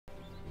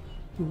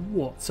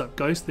What's up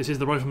guys, this is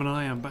the Rifleman and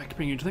I am back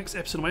bringing you to the next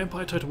episode of my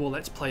Empire Total War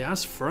Let's Play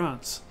as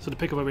France. So to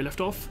pick up where we left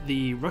off,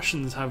 the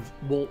Russians have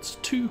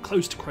waltzed too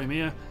close to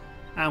Crimea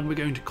and we're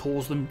going to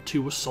cause them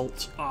to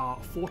assault our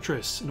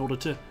fortress in order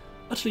to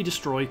utterly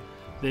destroy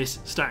this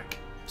stack.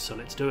 So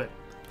let's do it.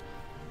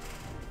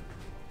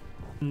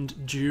 And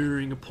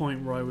during a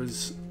point where I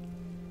was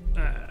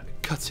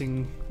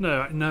cutting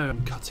out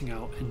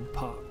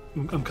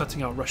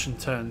Russian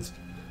turns.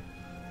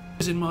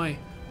 As in my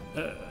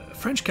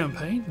French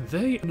campaign,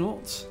 they are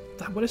not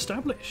that well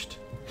established.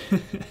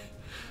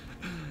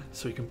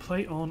 So you can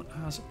play on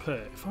as per.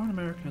 If I'm an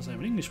American as I am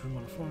an Englishman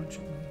on a foreign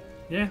ship.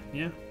 Yeah,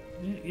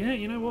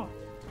 you know what?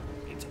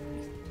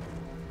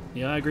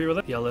 Yeah, I agree with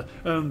that. Yellow.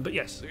 But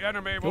yes. The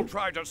enemy will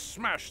try to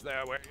smash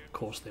their way. Of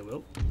course they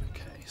will.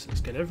 Okay, so let's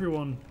get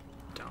everyone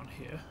down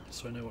here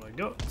so I know what I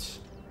got.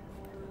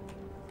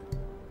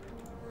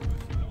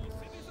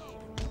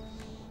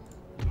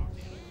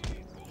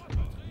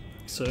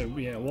 So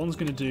yeah, one's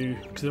going to do,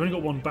 because they've only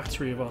got one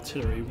battery of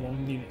artillery,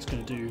 one unit's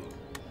going to do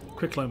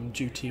quicklime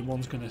duty, and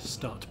one's going to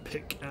start to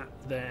pick at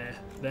their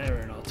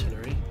own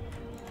artillery.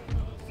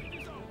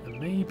 And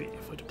maybe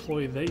if I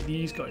deploy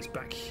these guys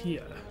back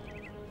here,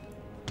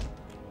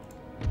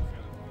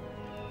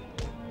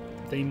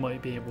 they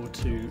might be able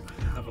to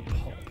have a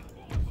pop.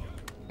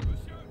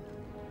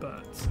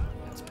 But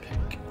let's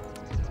pick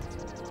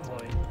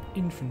my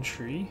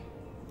infantry.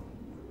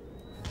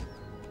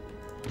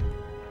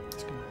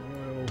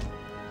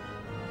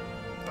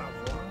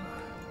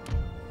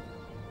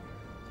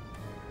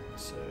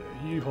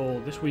 You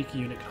hold this weaker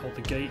unit can hold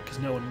the gate because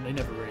they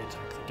never really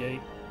attack the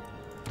gate.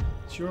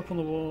 So you're up on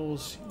the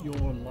walls, you're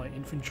light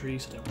infantry,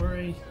 so don't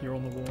worry, you're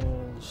on the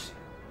walls.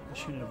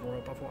 This unit of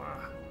Royal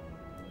Bavois.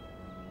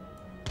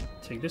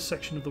 Take this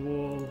section of the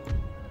wall.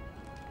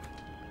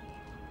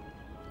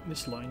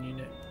 This line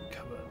unit,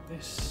 cover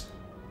this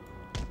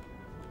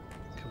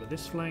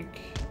flank.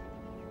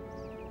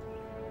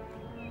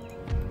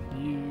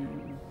 You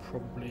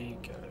probably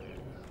go.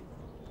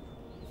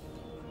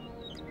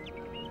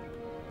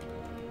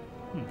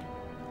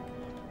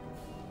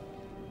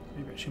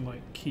 Maybe I actually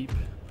might keep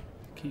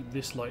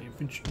this light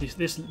infantry,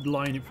 this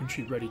line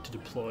infantry ready to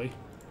deploy.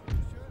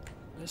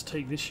 Let's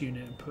take this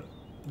unit and put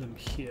them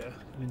here,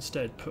 and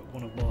instead put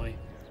one of my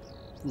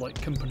light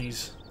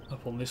companies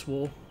up on this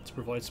wall to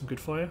provide some good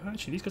fire.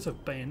 Actually, these guys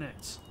have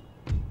bayonets,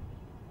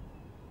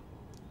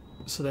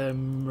 so they're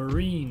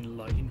marine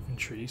light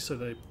infantry. So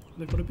they've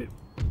got a bit.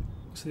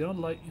 So they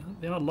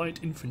are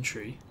light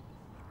infantry.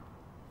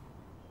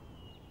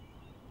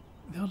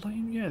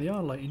 They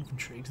are light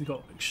infantry because they've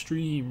got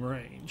extreme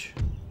range.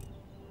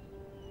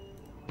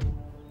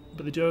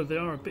 But they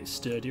are a bit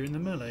sturdier in the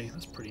melee.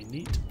 That's pretty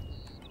neat.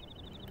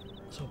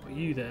 So I'll put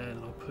you there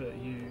and I'll put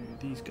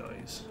these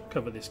guys.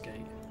 Cover this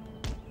gate.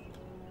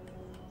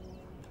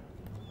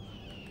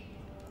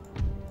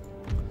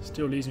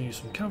 Still leaves me with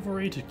some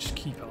cavalry to just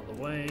keep out of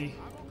the way.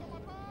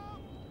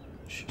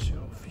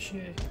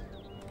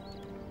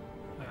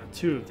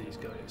 Two of these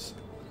guys.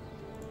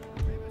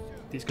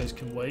 These guys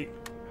can wait.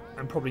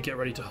 And probably get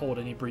ready to hold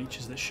any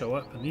breaches that show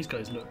up. And these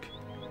guys look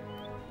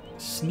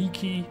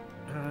sneaky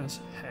as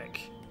heck.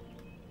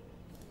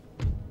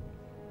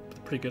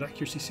 Pretty good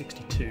accuracy,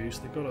 62.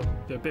 So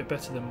they're a bit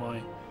better than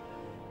my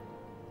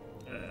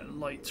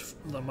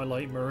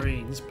light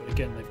marines. But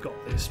again, they've got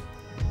this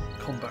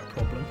combat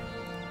problem.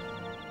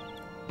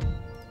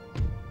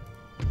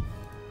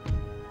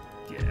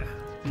 Yeah,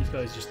 these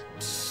guys just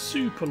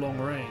super long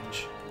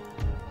range,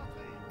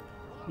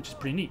 which is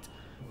pretty neat.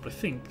 But I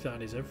think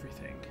that is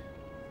everything.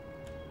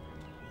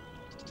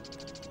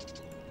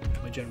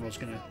 My general's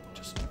gonna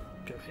just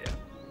go here.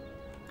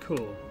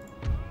 Cool.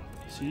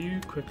 So you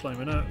quick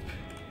climbing up,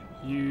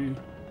 you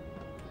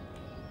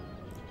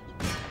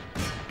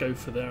go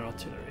for their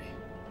artillery.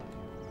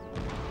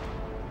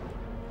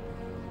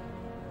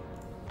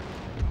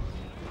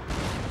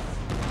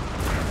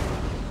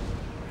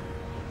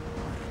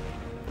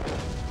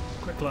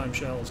 Quick climb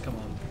shells, come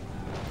on.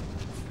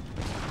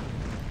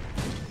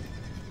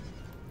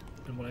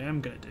 And what I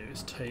am going to do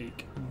is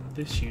take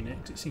this unit,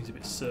 because it seems a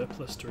bit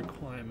surplus to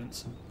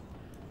requirements, and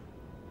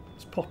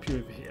let's pop you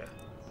over here.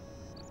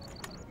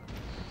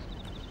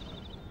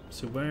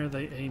 So where are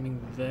they aiming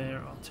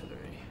their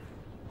artillery?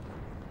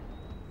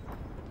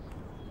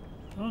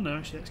 Oh no,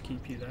 actually let's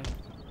keep you there.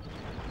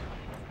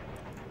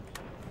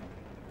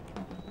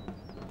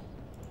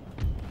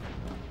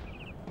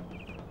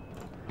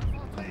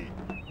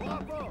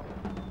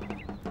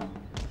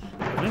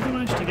 I've never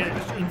managed to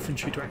get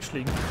infantry to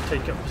actually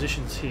take up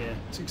positions here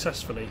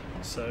successfully,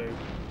 so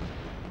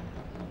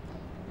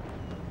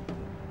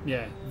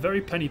yeah,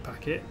 very penny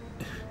packet.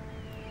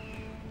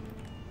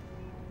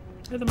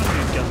 They're the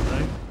man gun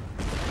though.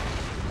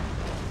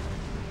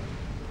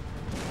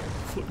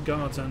 Foot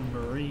guards and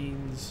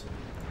marines.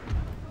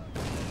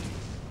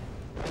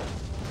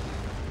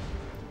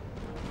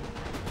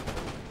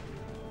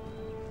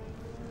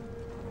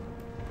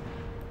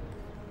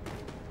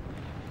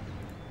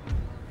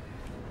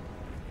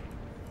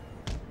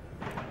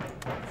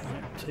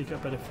 Take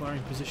up better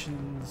firing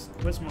positions.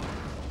 Where's my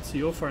So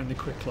you're firing the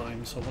quick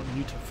climb, so I want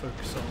you to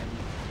focus on...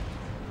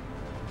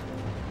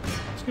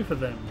 Let's go for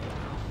them.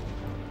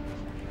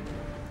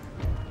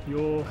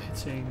 You're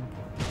hitting...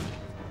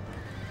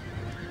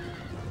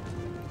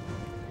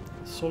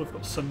 Sort of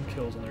got some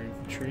kills on their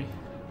infantry.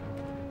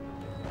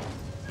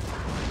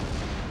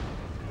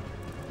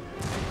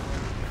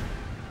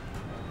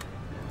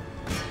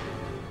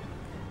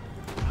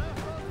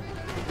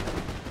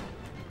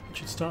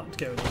 Should start to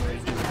get within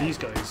range of these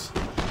guys.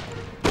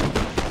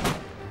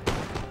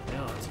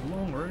 Yeah, it's a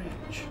long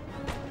range.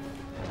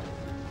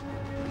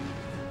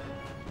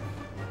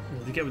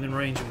 Well, they get within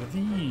range of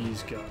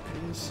these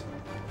guys.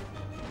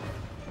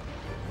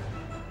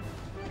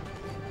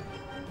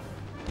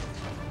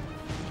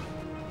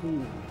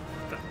 Ooh,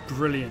 that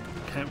brilliant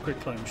camp quick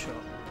climb shot.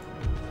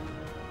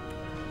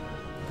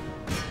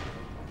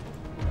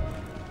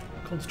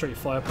 Concentrate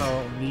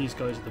firepower on these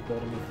guys at the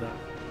bottom of that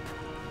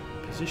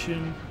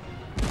position.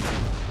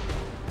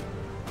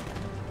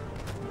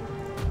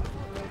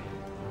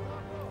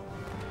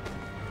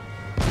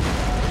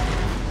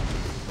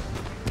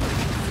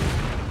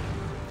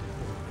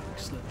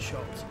 Excellent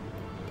shot.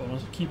 But I want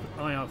to keep an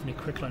eye out for any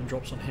quick climb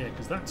drops on here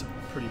because that's a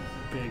pretty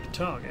big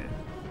target.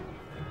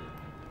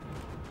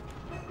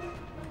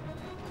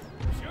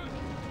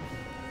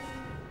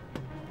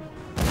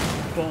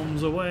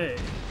 Bombs away.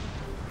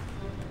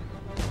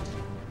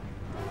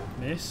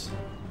 Miss.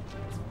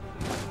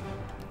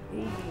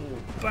 Ooh,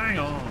 bang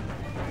on.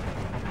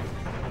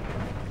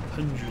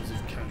 Hundreds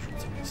of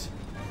casualties.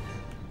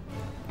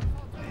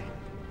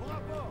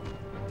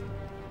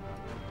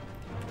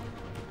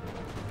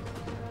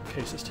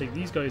 Okay, so let's take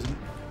these guys and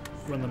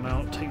run them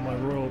out, take my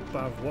Royal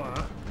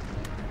Bavois.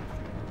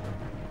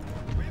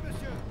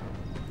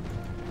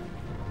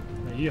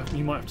 Now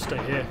you might have to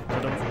stay here. I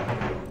don't...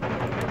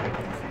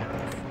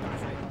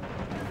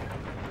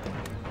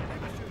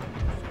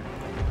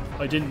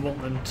 I didn't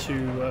want them to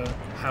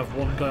have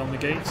one guy on the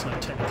gates, and I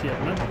technically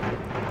have none.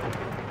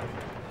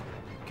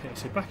 Okay,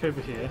 so back over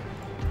here.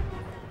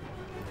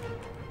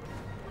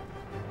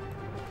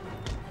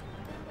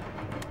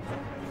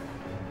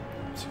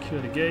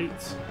 Secure the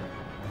gates.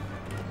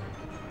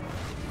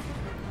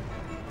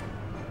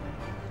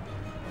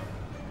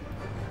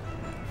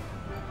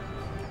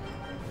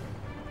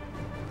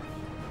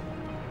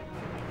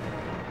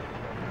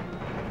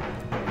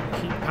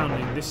 Keep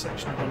pounding this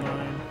section of the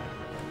line.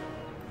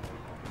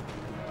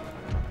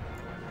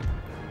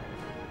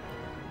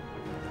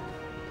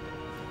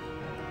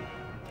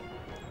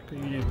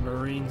 Unit of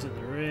Marines at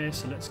the rear,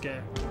 so let's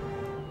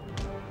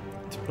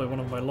deploy one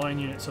of my line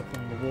units up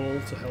on the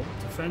wall to help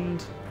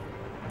defend.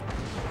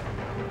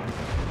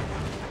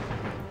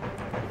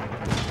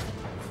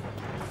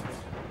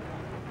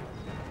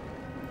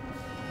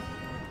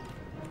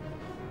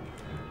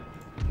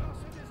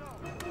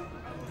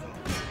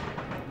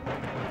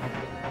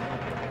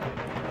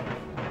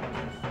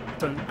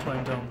 Don't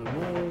climb down the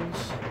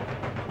walls.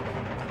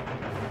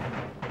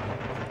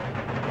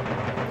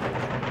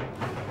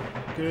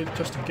 Good,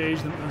 just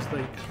engage them as they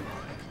climb.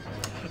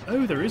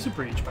 Oh, there is a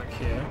breach back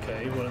here.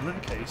 Okay, well in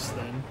that case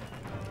then...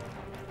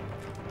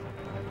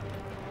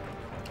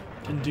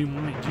 can do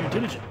my due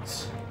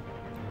diligence.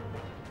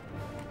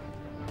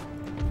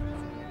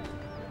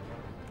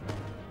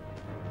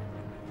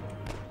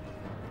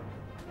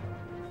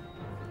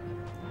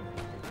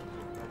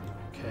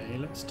 Okay,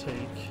 let's take...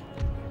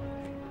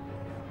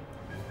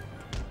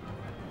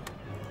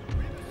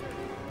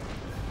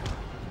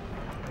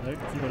 Nope,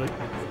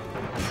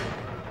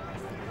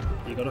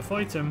 you gotta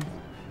fight him.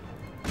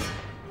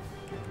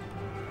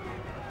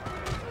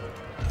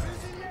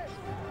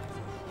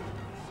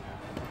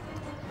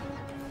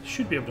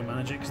 Should be able to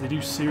manage it because they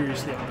do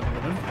seriously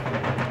outnumber them.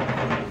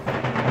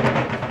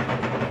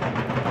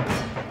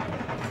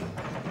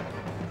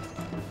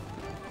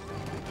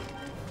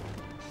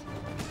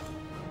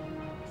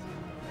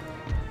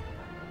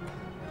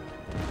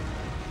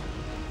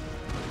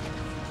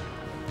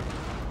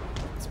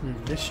 Let's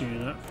move this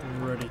unit up,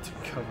 ready to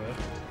cover.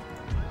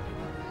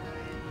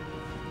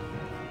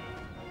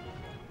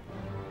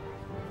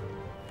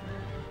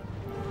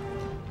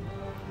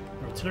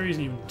 Artillery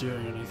isn't even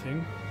doing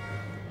anything.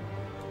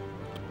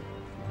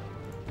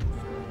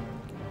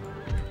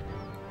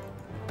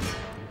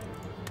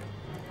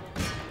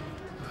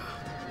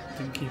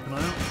 Didn't keep an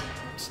eye out,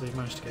 so they've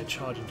managed to get a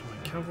charge into my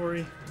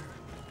cavalry.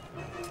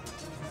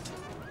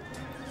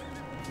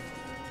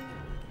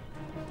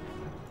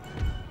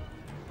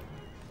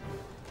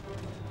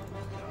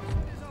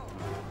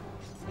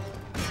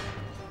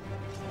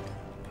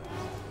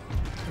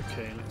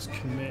 Okay, let's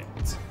commit.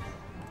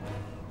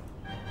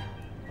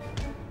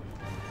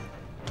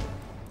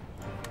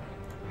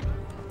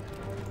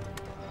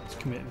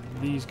 Commit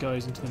these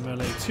guys into the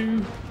melee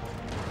too.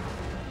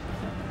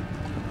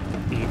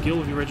 The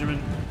Gilvey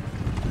regiment,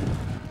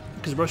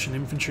 because Russian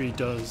infantry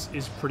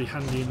is pretty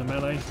handy in the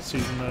melee, so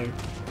even though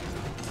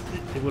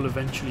it will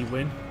eventually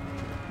win,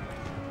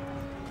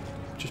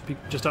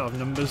 just out of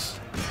numbers.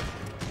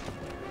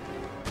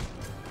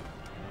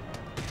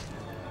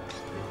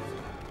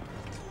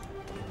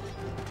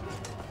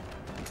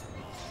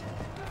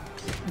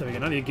 There we go,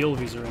 now the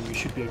Agilvies are in, we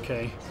should be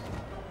okay.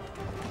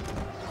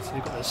 So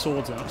they've got their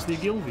swords out, so the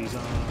Agilvies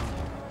are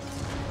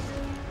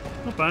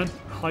not bad.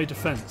 High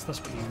defense,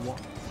 that's what you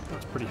want.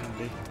 That's pretty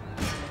handy.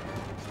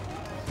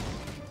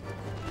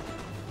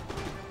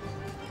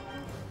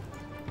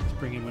 Let's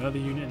bring in my other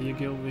unit of the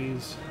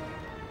Agilvies.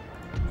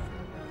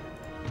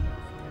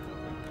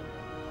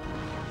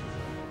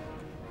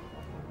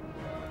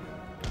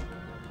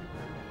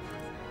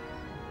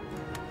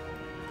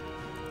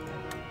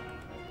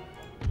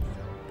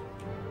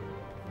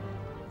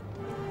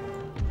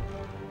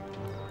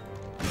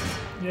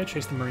 Yeah,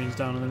 chase the Marines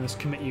down and then let's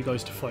commit you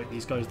guys to fight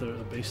these guys that are at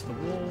the base of the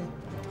wall.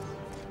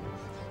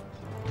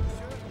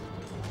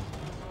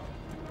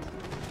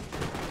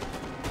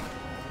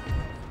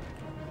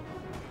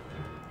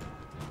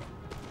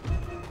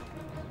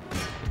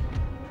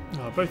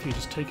 Oh, both of you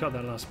just take out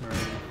that last Marine.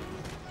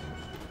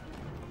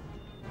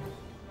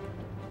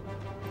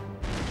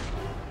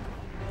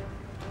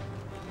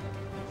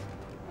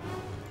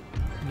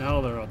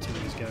 Now their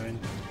artillery's going.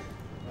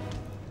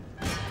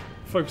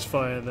 Focus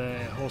fire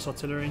their horse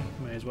artillery,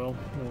 may as well.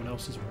 No one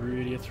else is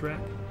really a threat.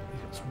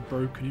 They've got some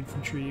broken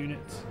infantry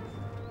units.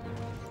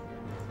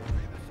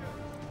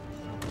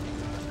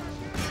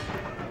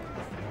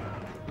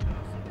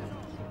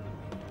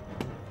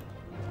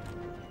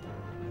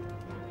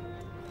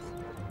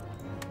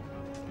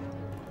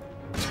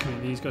 Let's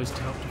commit these guys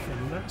to help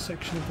defend that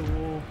section of the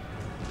wall.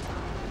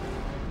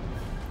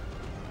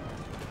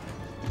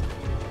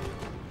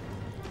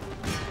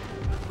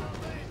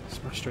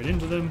 Straight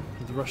into them.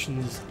 The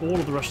Russians, all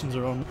of the Russians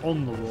are on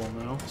the wall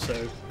now,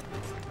 so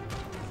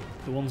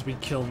the ones we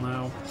kill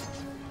now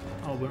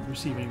won't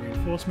receive any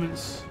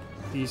reinforcements.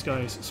 These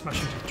guys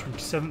smash into the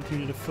 27th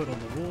unit of foot on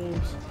the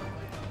walls.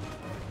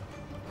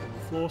 On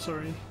the floor,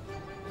 sorry.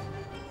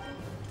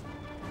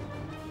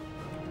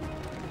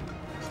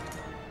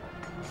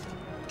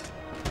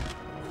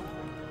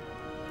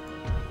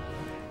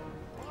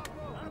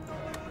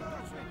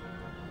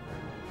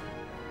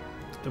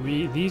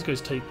 These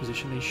guys take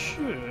position, they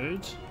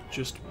should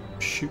just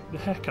shoot the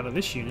heck out of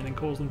this unit and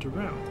cause them to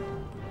rout.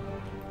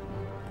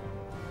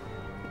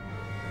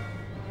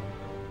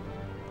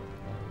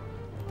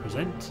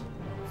 Present.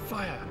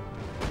 Fire!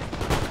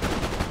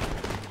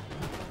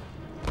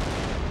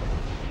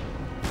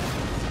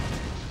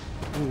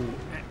 Ooh,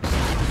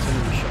 excellent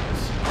artillery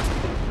shots.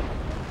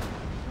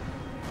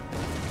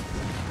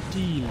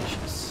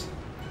 Delicious.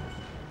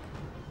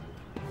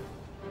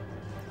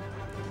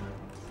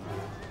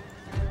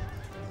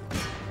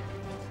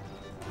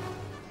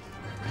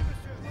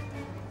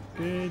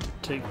 Good.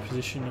 Take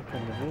position up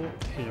on the wall,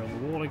 here on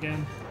the wall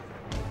again.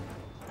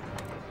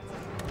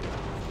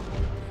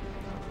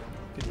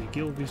 Get the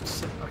Agilvies to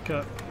set back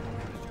up.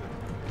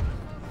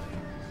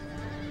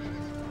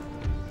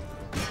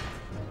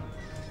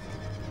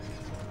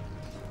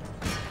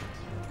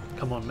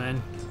 Come on,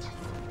 men.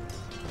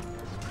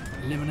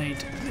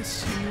 Eliminate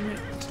this unit.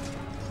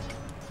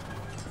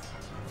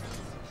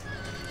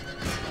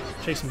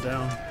 Chase them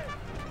down.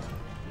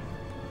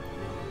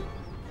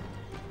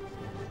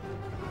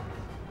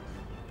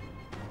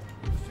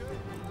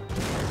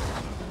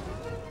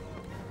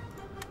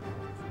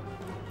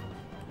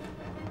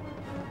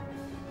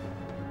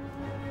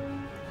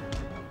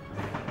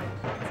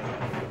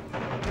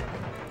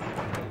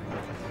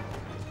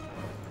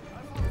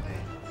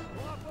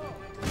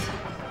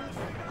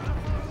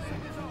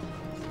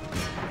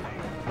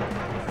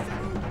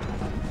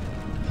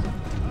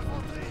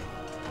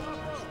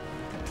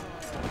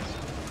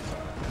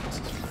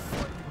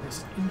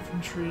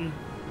 Infantry.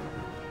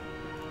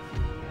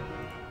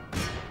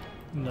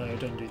 No,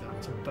 don't do that.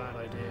 It's a bad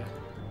idea.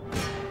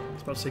 I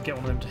was about to say get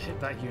one of them to hit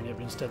that unit,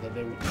 but instead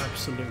they will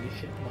absolutely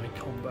hit my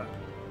combat.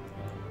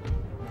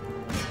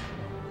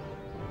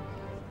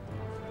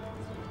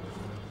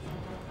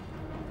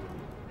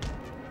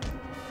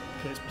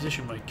 Okay, let's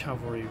position my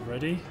cavalry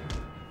ready.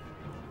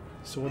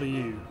 So what are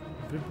you?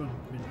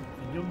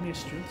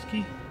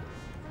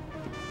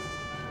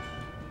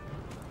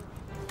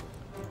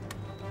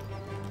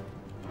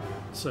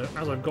 So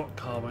as I've got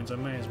carbines, I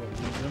may as well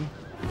use them.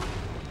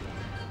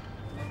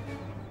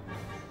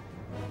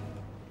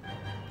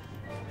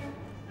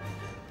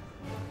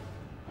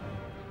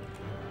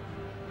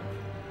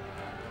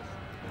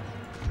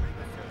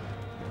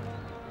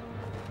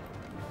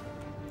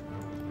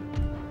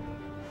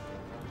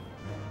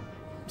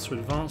 So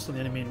advance on the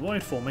enemy in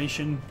wide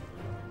formation,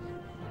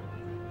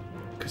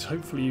 because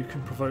hopefully you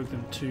can provoke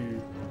them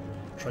to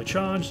try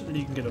charge, and then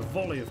you can get a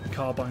volley of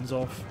carbines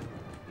off.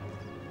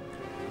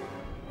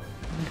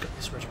 We've got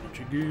this regiment of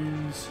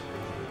dragoons.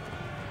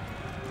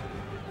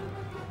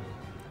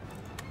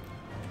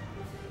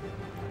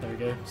 There we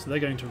go. So they're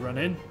going to run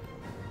in.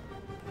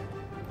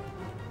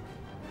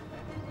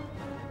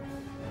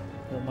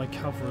 All my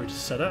cavalry to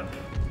set up.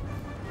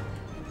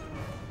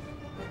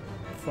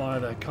 Fire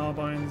their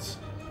carbines.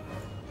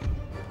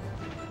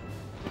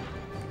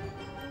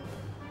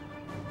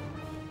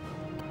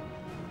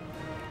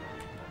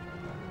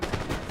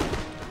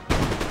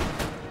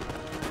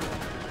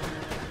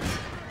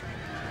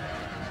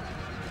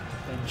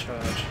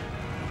 Charge.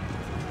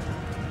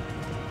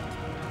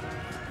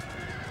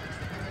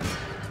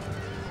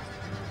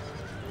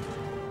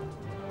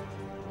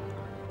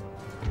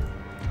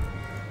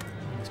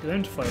 get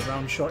them to fire a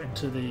round shot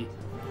into the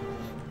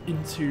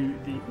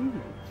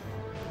ooh.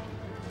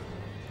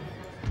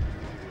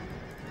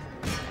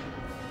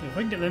 If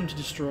I can get them to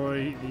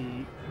destroy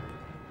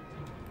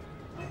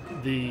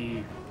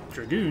the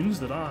dragoons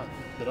that are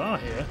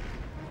here.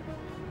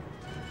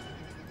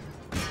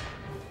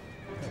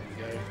 There we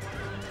go.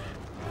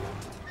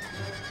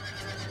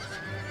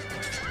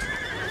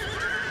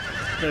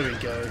 There we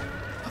go.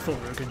 I thought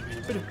we were going to be in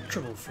a bit of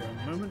trouble for a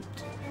moment.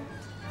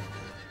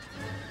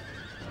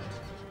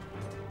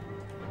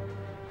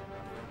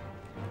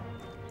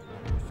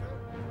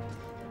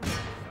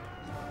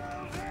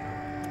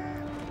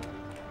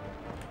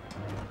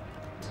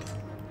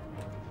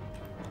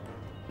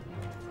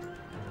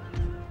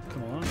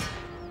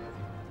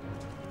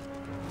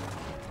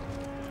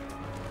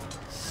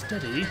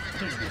 Steady.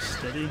 Don't be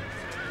steady.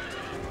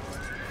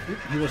 Oop,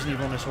 he wasn't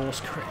even on his horse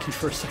correctly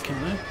for a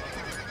second there.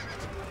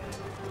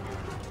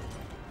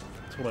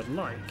 That's what I'd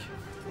like.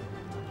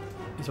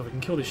 Is if I can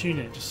kill this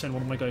unit, just send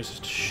one of my guys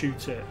just to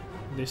shoot at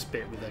this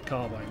bit with their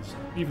carbines.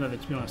 Even though,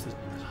 to be honest,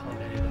 there's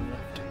hardly any of them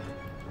left.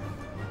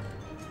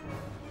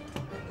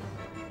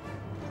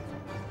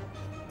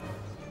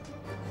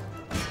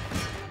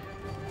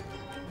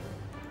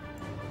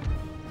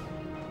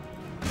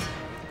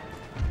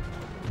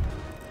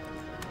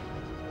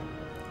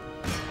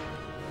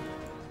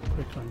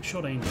 Quick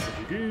shot aimed at the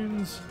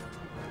dragoons.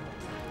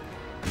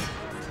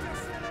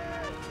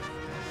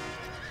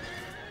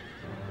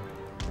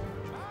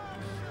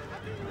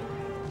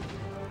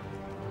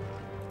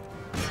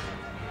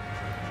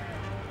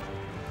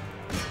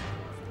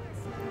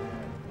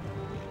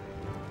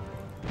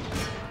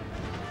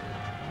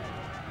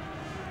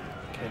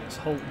 Okay, let's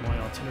halt my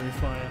artillery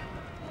fire.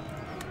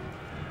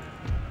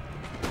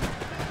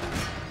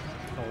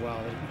 Oh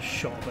wow, they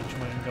shot a bunch of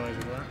my own guys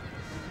with that.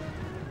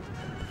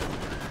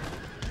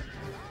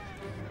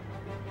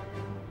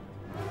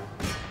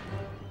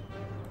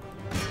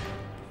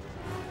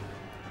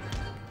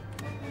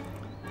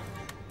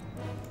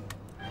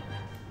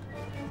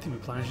 I think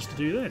my plan is just to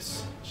do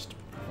this. Just to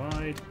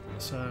provide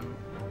some...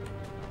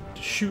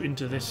 to shoot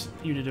into this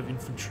unit of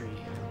infantry.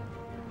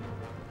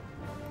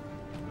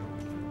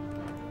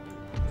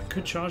 I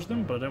could charge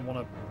them, but I don't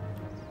want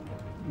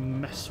to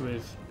mess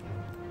with...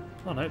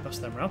 Oh no, that's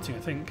them routing, I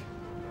think.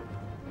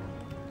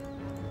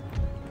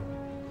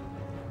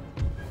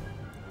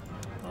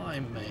 I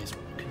may as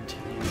well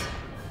continue.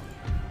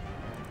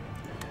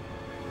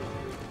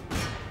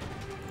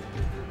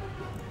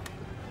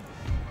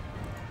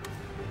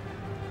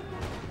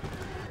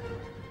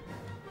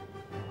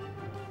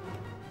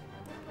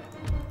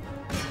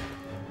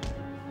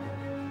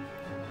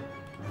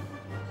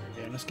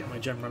 Let's get my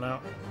general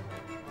out.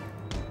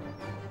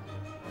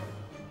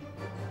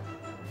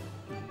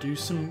 Do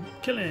some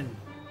killing.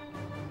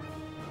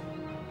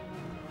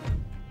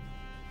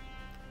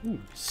 Ooh,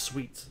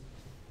 sweet.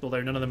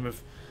 Although none of them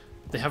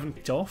haven't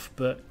picked off,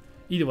 but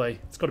either way,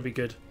 it's got to be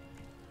good.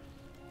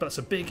 But it's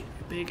a big,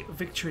 big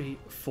victory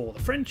for the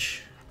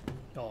French.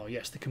 Oh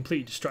yes, the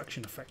complete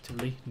destruction,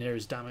 effectively, near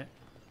as damn it,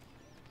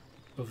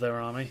 of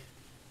their army.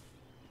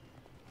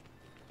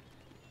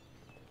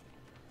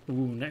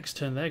 Ooh, next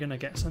turn they're going to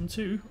get some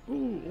too.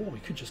 Ooh, or we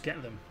could just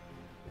get them.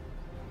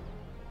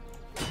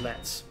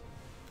 Let's.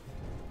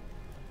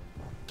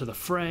 To the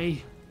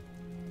fray.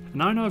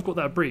 Now I know I've got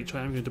that breach,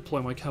 I am going to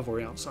deploy my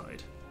cavalry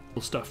outside.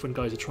 Stuff when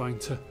guys are trying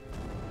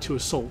to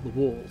assault the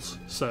walls.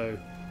 So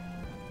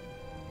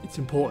it's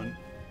important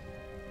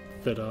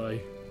that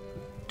I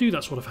do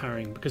that sort of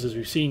harrying, because as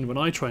we've seen when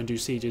I try and do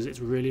sieges, it's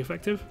really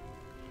effective.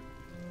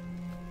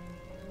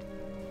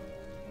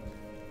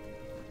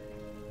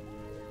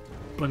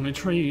 But I'm going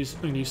to use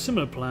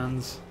similar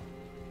plans.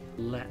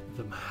 Let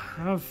them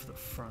have the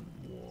front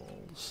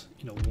walls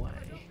in a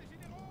way.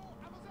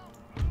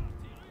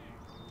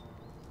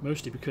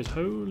 Mostly because,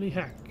 holy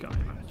heck,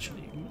 I'm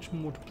actually much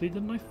more depleted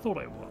than I thought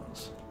I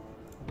was.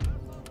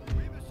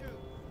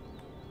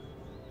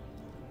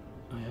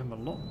 I am a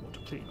lot more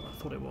depleted than I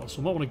thought I was.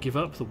 So I might want to give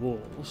up the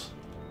walls.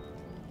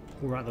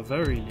 Or at the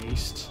very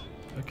least...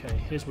 Okay,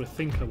 here's what I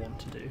think I want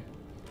to do.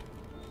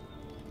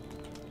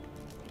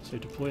 So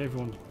deploy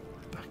everyone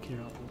back here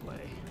out of the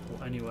way,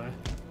 or anywhere.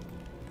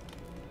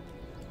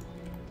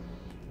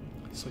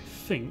 So I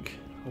think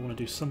I want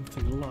to do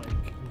something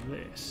like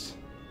this.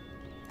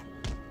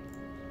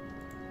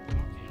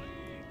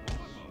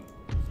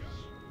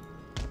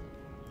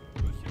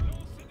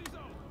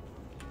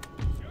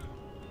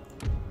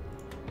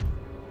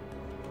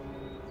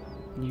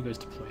 And you guys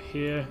deploy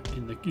here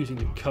in using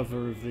the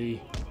cover of the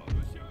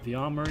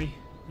armory.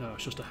 No,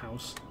 it's just a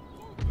house.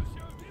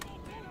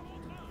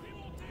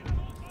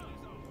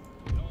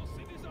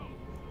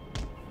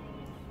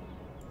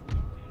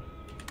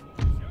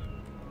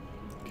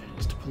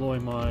 Deploy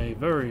my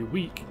very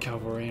weak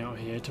cavalry out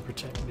here to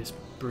protect this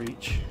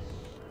breach.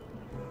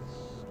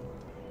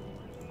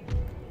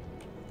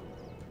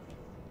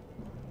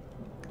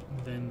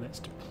 And then let's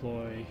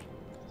deploy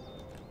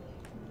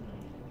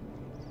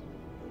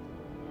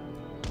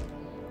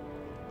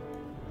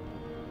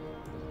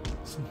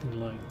something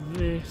like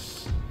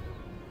this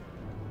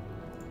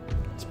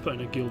Let's put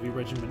in a Gilvey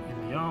regiment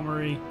in the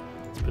armory.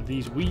 Let's put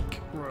these weak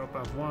Royal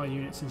Bavarois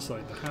units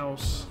inside the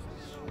house.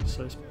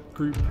 So let's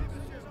group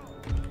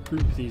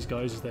these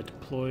guys as they're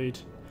deployed.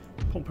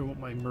 Probably want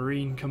my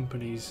marine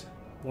companies,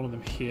 one of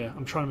them here.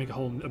 I'm trying to make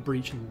a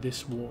breach in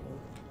this wall.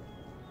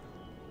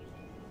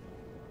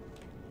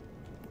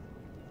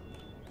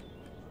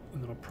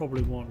 And then I'll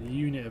probably want a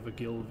unit of a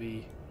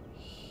Gilvey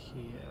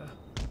here.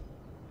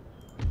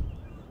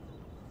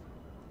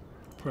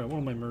 Probably one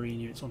of my marine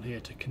units on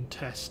here to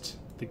contest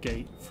the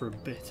gate for a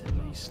bit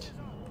at least.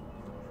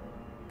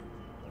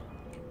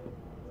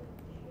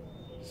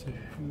 So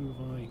who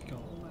have I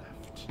got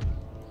left?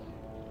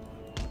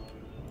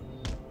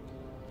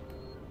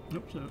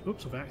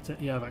 Oops, I've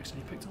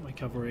accidentally picked up my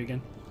cavalry again.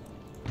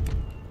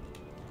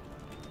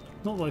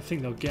 Not that I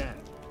think they'll get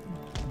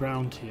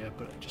round here,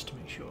 but just to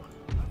make sure.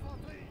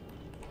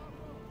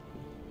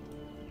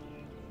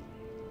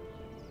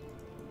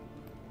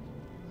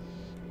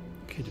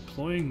 Okay,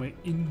 deploying my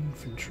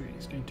infantry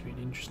is going to be an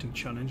interesting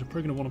challenge. I'm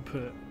probably going to want to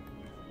put...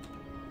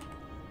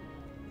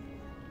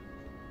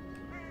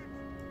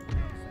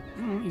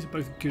 these are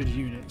both good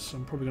units, so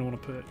I'm probably going to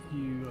want to put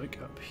you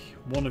like up,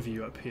 one of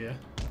you up here.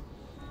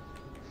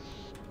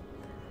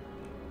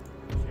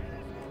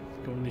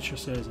 Got one of these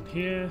chasseurs in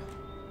here.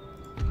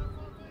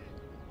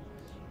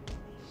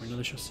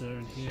 Another chasseur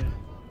in here.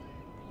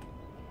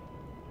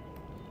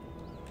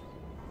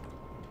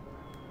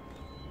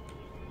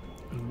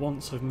 And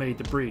once I've made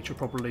the breach, I'll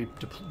probably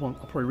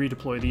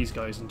redeploy these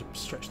guys and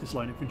stretch this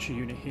line infantry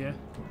unit here,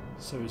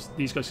 so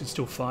these guys can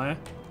still fire.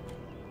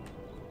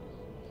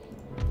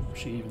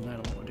 Actually, even then, I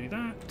want to do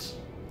that.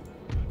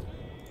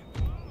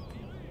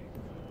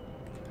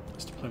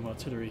 Let's deploy my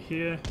artillery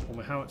here, all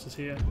my howitzers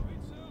here.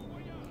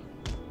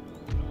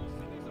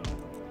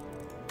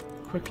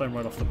 Quick line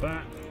right off the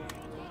bat.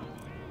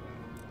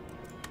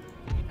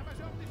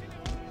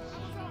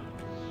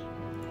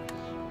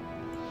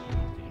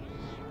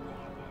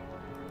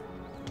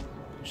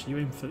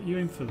 Actually, you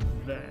aim for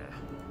there.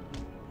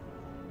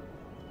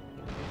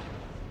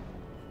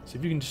 So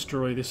if you can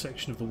destroy this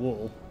section of the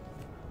wall.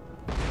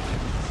 Lots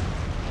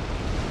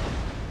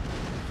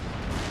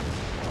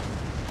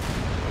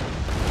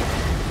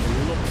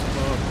of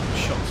our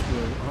shots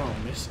are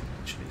missing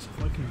actually. So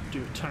if I can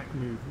do attack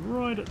move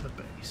right at the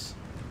base.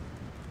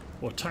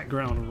 Or attack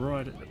ground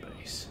right at the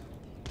base.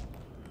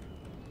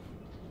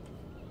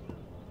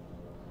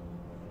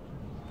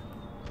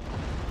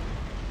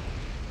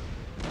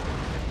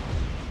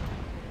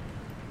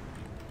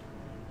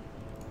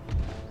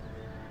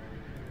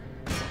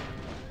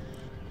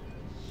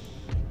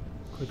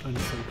 Quick line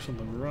of focus on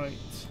the right.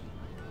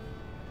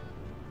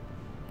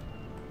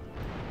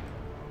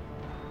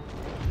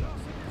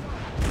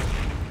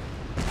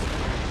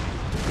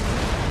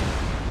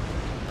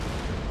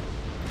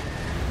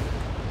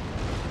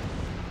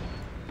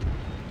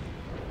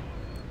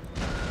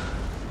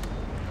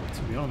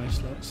 To be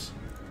honest, let's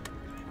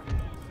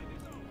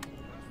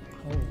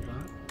hold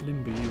that,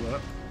 limber you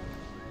up.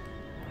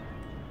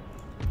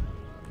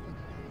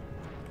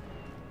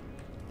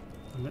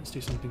 And let's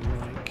do something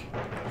like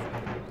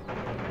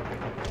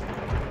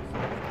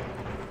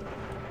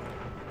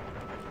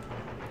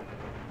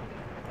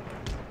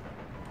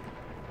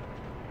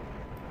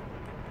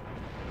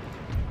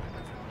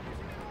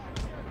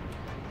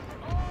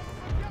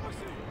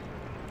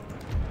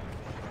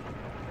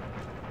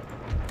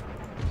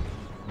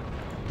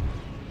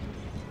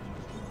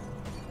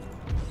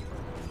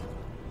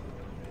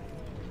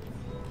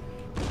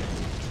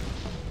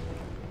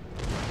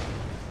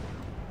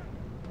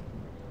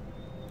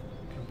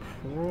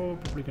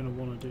probably going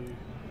to want to do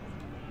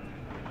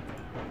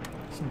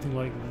something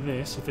like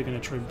this if they're going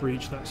to try and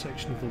breach that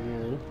section of the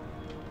wall.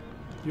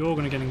 You're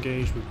going to get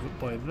engaged with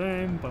by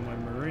them, by my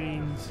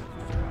marines.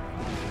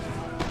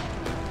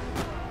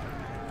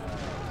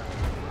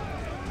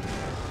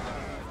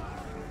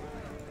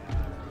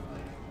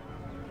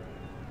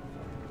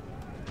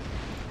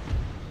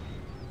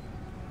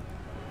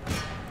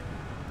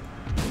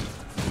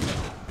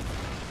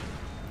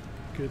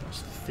 Good,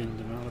 that's thinned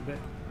them out a bit.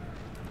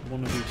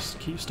 One of you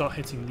just start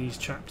hitting these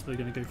chaps, they're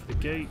going to go for the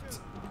gate.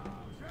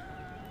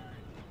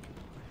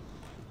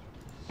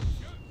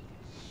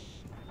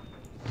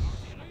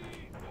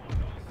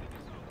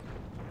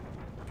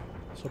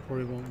 So I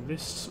probably want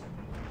this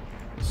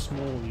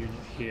small unit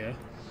here.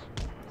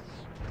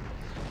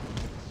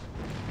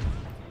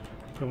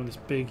 Probably want this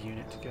big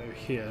unit to go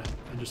here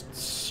and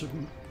just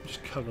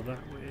cover that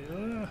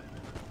way.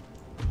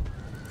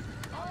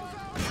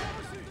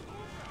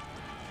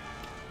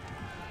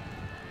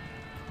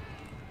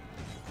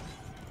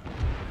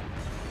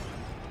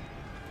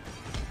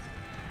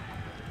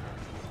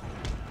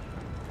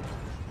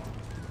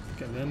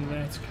 Get them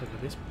there to cover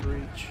this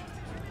breach.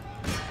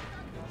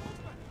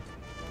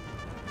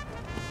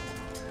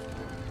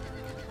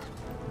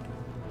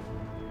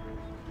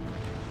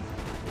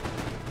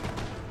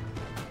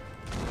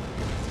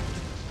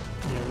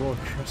 Yeah, Royal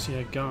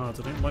Cuirassier Guards.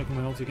 I don't like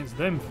my ult against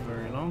them for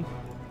very long.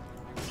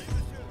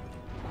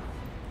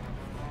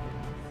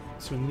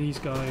 So when these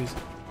guys,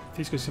 if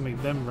these guys can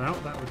make them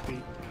rout, that would be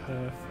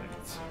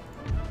Perfect.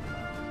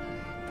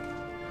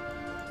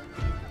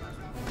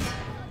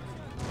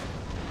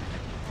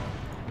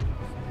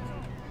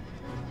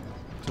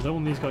 So I don't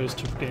want these guys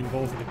to get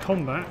involved in the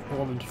combat, I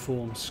want them to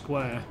form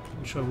square,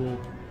 which I will.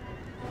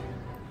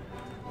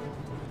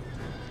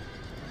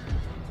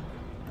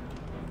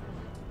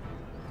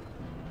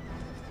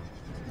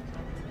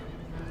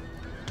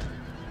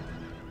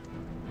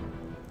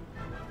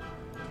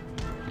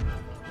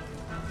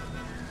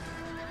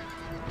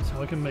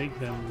 So I can make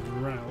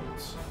them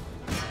routes.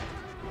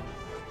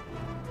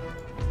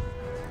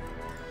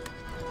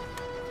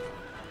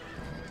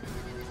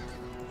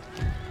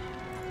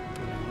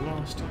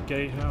 Last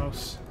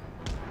gatehouse.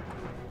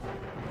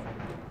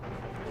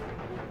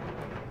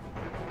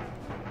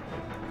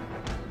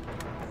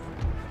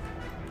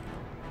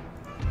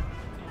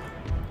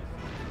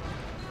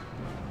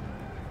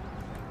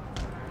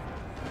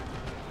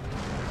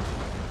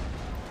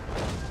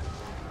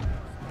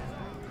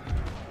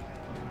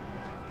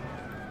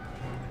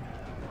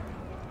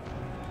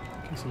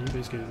 So you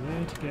guys go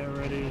there to get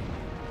ready.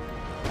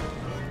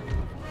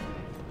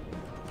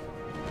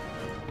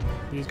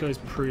 These guys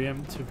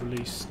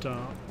preemptively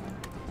start.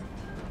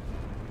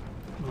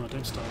 Oh,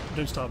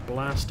 don't start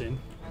blasting.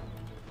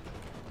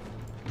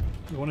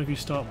 One of you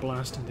start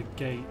blasting the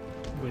gate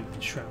with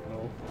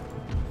shrapnel.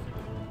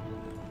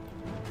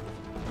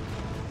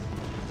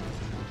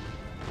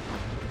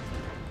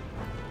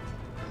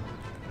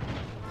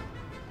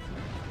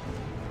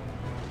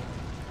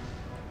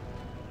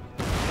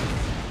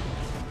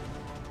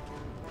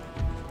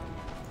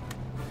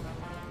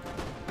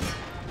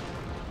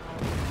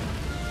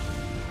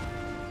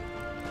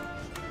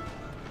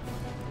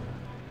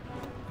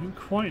 I don't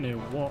quite know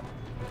what.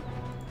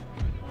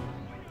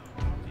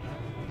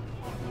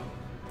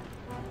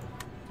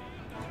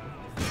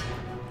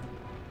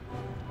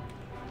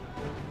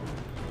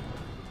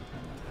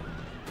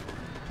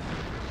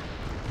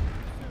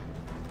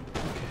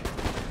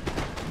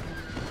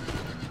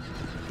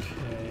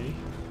 Okay.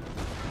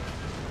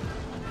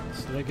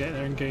 So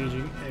they're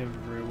engaging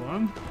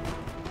everyone.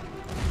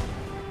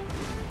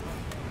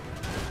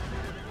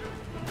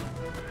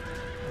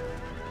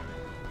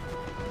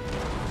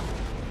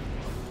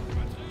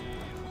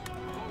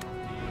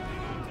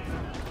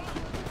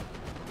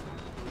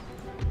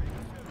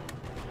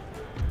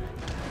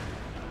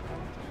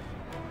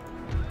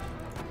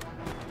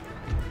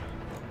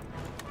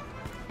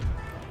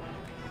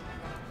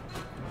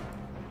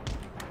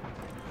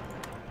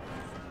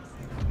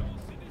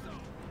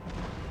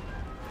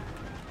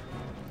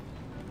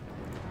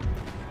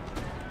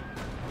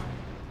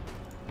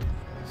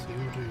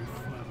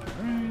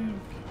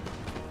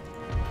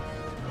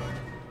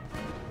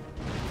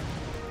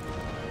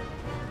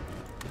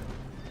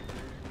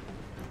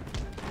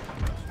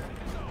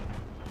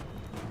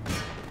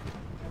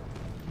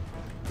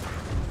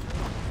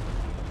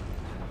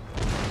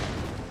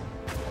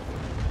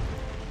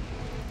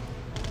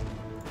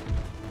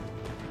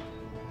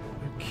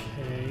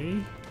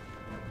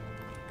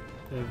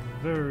 They're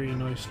very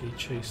nicely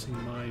chasing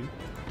my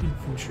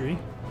infantry.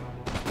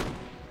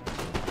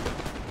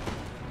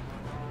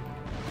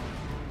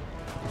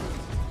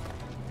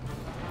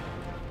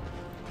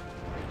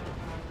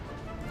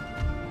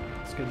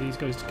 Let's get these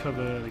guys to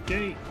cover the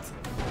gate.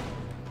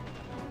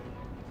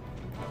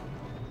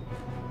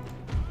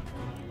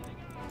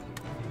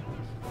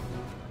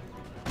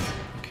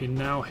 Okay,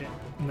 now hit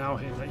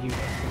that unit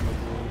from the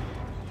wall.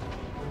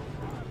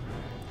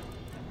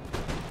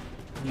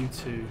 You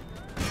two.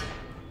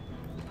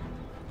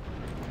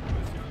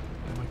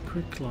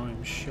 Quick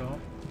climb shot.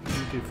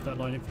 You go for that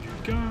line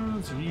infantry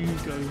guards. You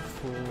go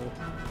for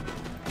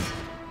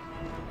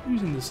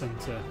who's in the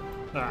centre?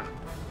 Ah.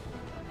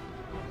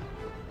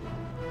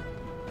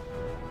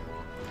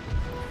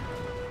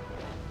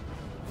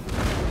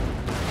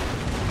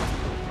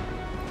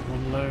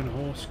 One lone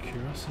horse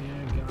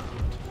cuirassier guard.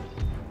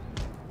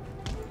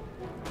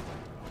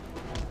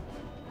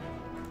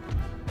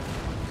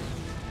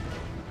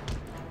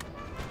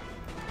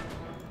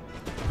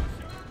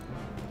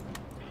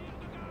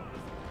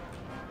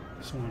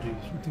 I want to do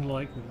something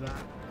like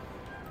that.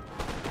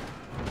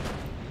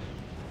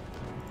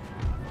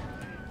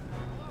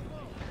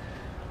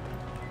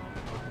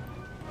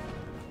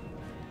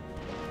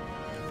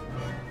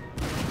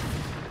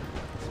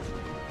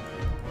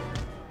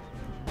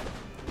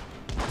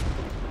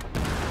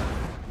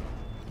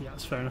 Yeah,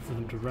 it's fair enough for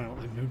them to rout.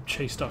 They've been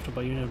chased after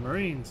by unit of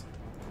Marines.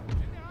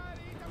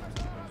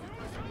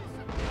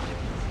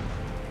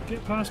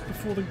 Get past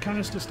before the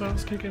canister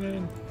starts kicking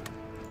in.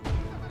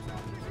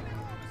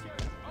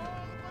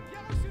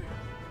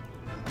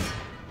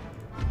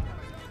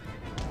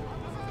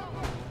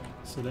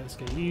 So let's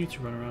get you to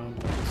run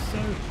around like so.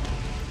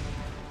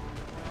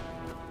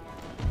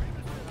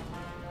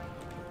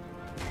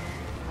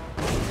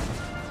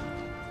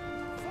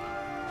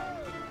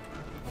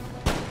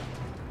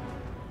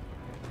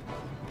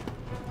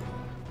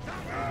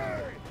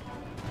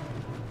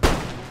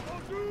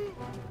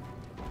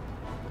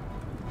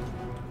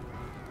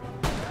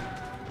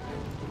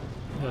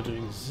 They're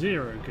doing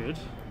zero good.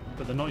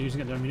 but they're not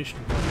using their ammunition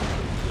very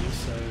quickly,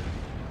 so...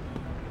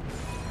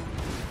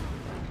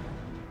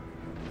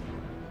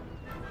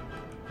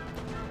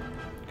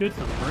 Good,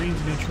 the Marines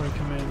are going to try to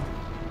come in.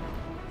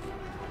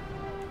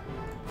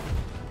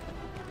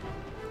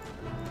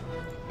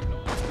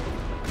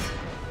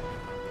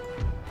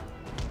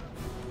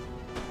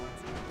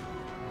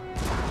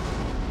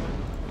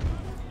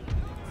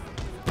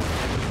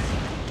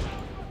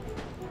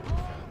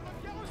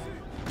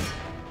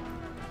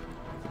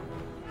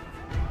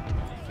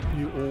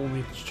 You all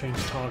need to change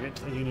target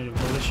to a unit of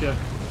militia.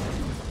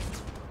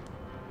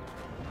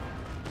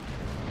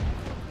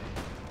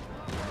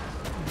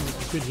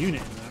 There's a good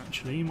unit in there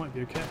actually, you might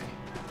be okay.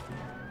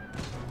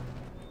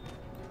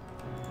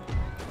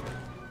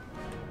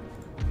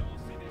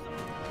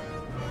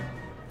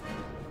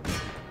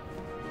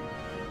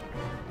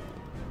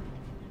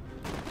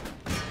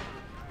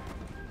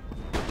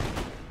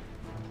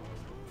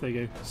 There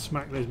you go,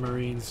 smack those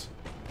Marines.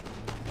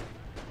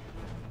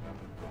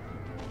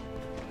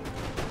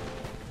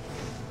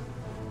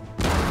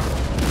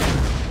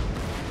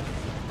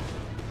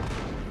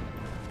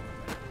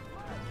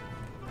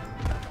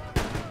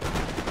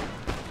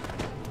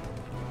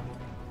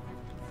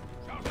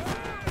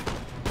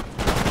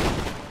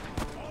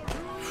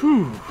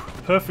 Whew,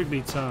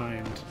 perfectly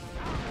timed.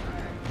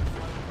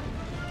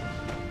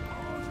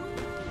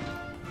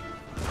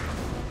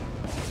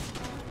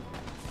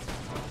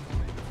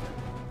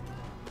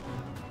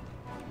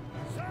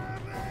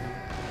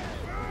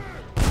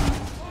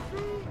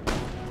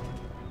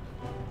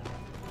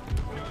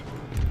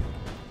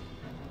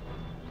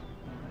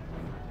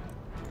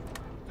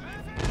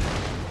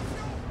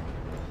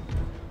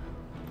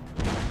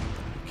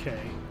 Okay.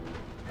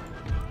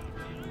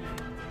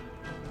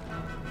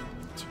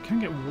 So we can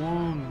get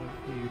one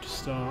of you to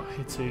start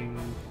hitting.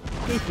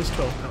 Go for this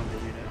 12-pounder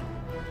unit.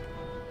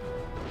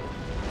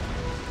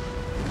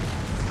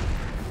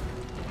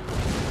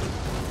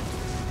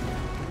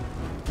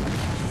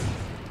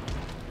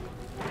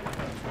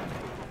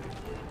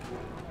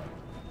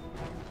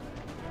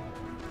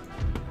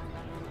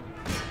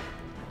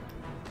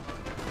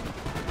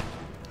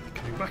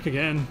 Coming back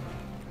again.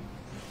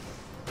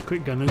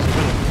 Quick gunners.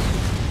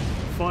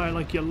 Fire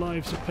like your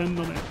lives depend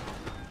on it.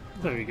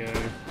 There we go.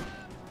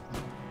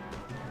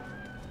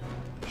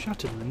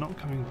 Shattered, they're not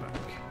coming back.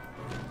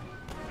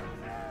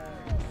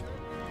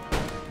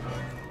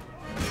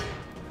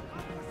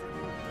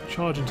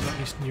 Charge into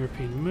that Eastern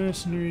European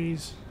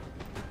mercenaries.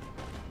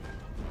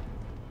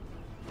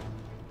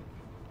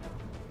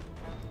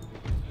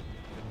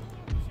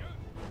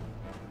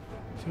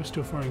 So we're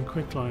still firing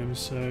quicklime,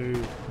 so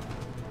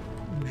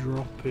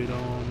drop it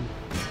on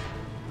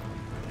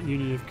a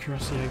unit of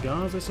cuirassier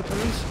guards, I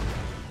suppose.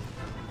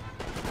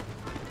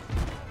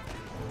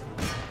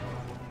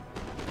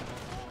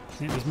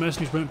 I think these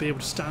mercenaries won't be able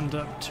to stand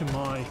up to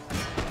my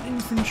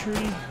infantry.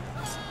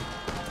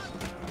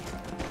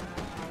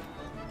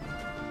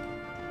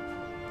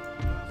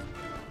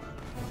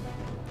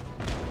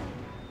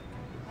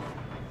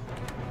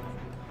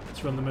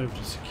 Let's run them over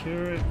to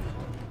secure it.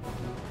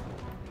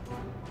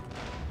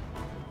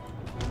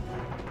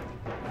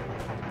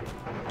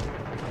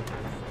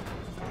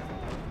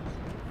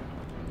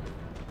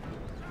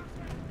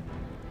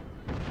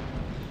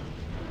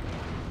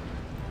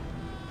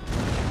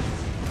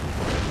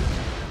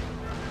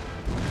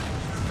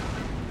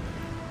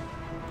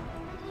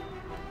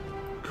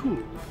 Cool.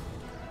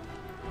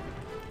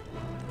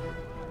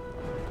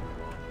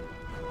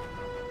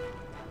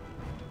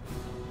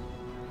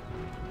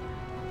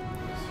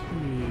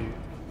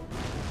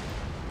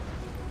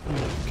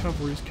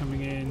 Cavalry's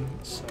coming in,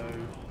 so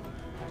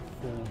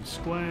form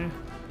square.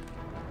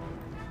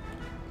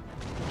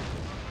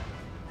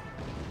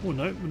 Oh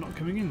no, we're not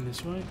coming in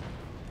this way.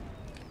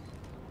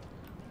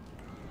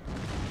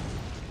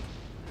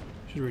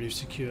 Should really have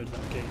secured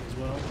that gate as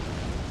well.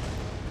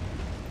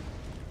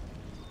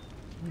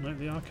 Oh no,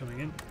 they are coming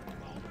in.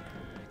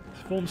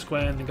 Form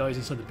square and the guys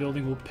inside the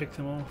building will pick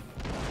them off.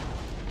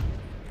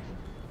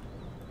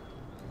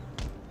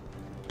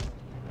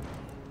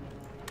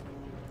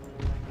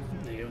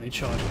 There you go, they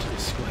charge into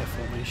this square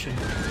formation.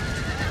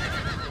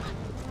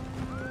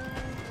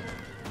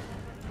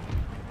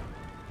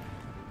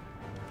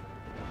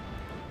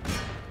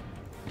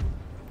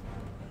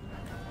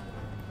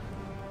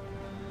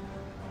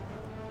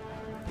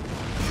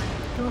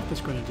 Go off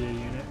this grenadier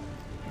unit.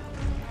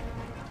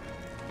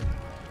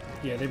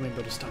 Yeah, they won't be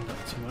able to stand up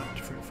too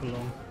much for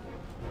long.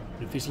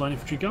 And if these line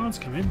infantry guards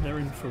come in, they're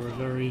in for a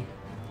very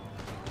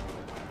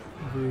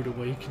rude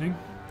awakening.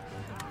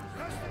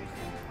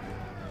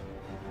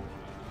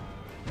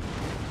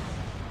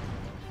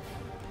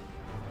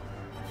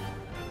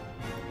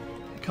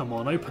 Come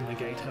on, open the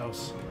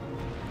gatehouse.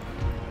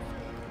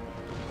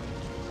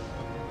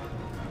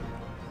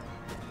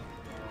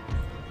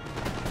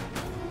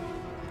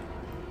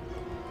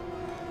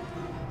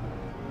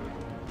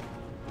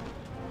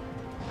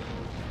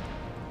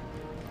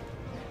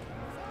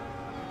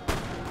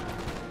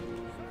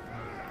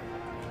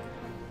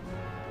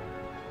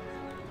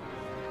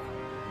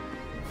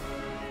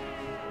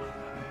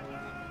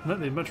 No,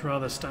 they'd much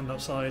rather stand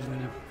outside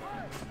and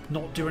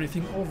not do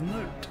anything of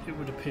note, it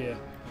would appear.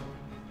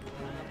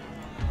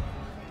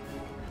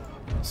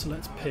 So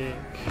let's pick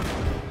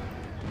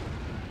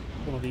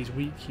one of these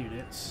weak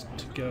units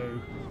to go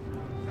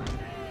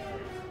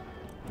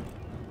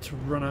to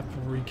run up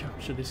and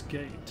recapture this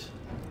gate.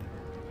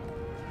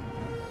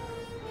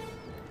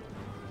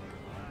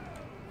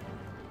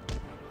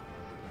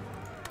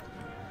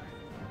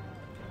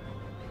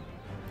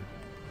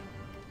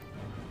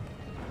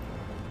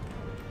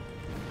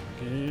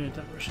 Good,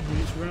 that Russian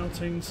unit's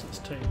routing, so let's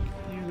take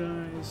you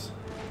guys.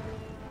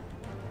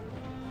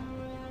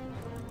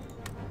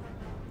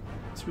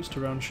 Switch to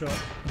round shot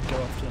and go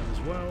after them as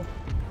well.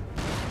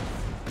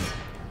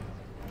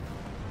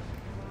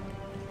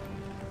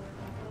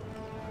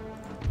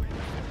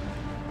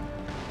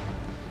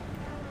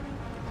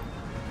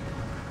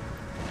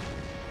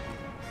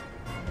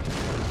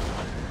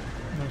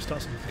 Now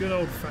start some good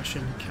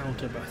old-fashioned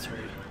counter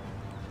battery.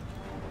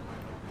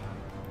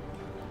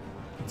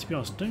 And to be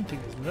honest, I don't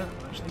think there's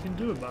that much they can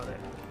do about it.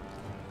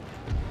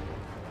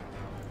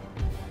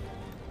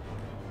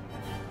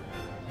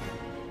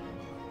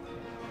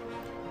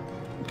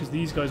 Because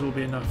these guys will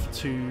be enough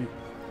to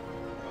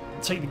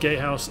take the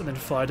gatehouse and then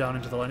fire down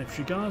into the line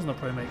infantry guards, and they'll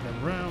probably make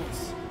them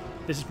routes.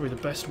 This is probably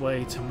the best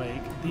way to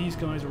make these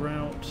guys a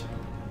rout.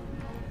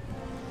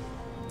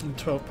 And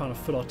 12 pounder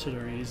foot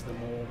artillery is the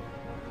more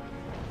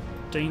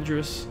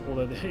dangerous,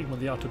 although they're hitting with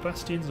the outer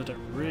bastions. I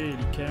don't really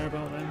care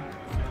about them.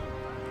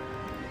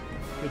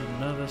 Good,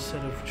 another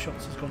set of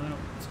shots has gone out.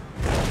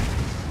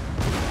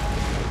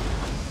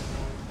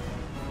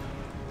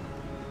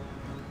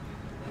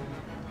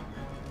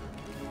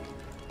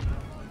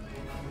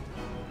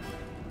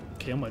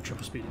 Okay, I might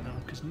triple speed it now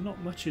because not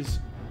much is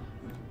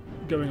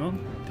going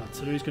on. The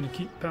artillery's going to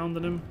keep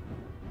pounding him.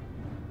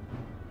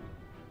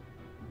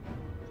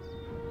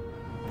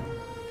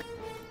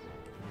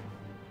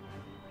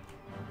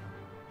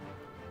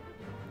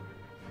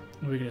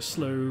 We're going to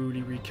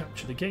slowly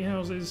recapture the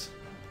gatehouses.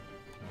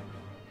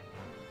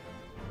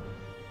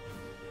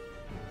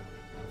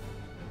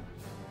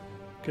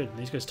 Good, and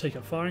these guys take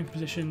up firing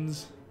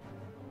positions.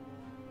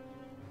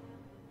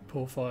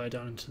 Pour fire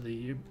down into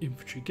the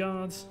infantry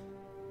guards.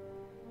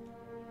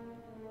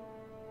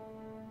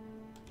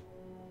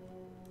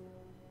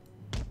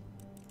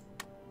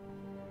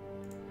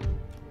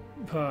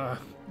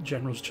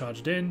 Generals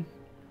charged in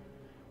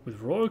with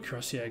Royal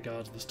Cuirassier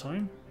Guards this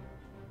time.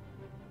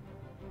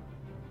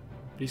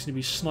 He's going to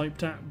be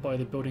sniped at by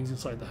the buildings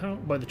inside the house,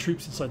 by the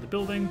troops inside the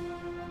building.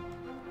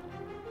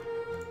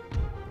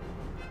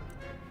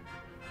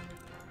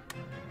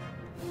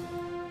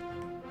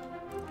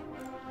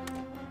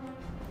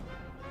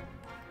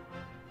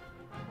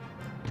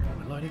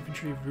 My light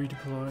infantry have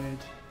redeployed.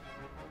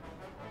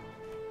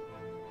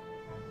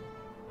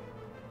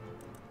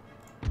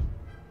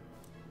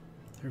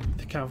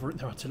 The cavalry,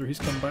 the artillery's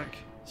come back,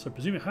 so I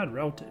presume it had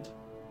routed.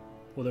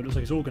 Although it looks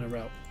like it's all going to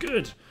rout.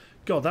 Good!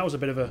 God, that was a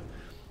bit of a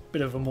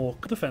more...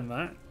 Could defend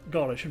that.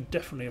 God, I should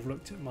definitely have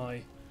looked at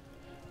my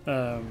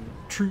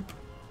troop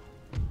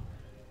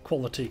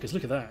quality, because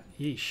look at that.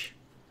 Yeesh.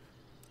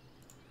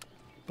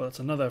 But that's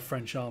another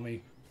French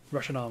army,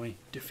 Russian army,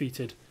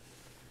 defeated.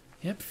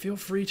 Yep, feel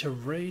free to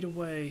raid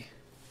away.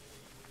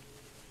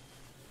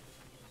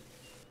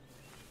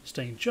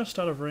 Staying just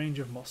out of range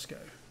of Moscow.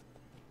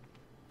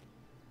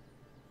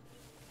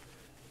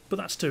 But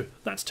that's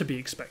to be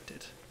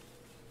expected.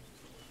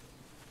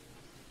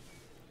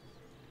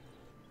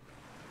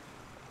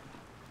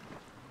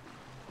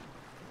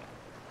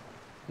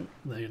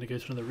 They're going to go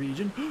to another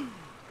region.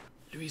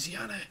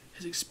 Louisiana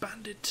has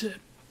expanded to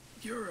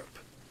Europe.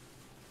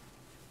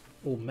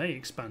 Or may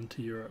expand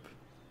to Europe.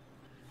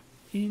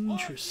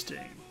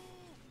 Interesting.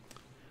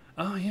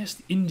 Ah yes,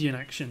 the Indian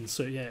action.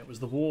 So yeah, it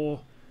was the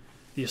war.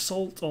 The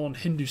assault on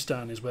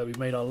Hindustan is where we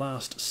made our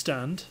last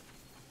stand.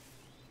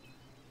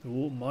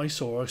 Oh,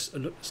 Mysore is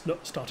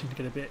starting to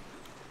get a bit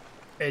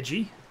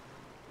edgy.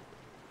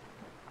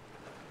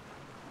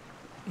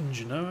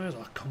 Genoa is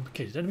our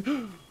complicated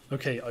enemy.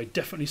 Okay, I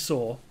definitely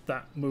saw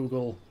that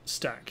Mughal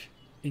stack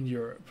in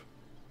Europe.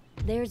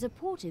 There's a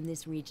port in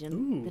this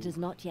region that has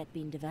not yet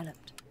been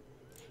developed.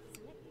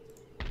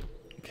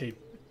 Okay,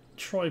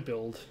 try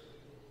build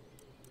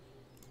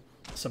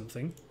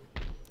something.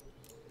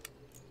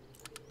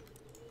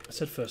 I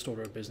said first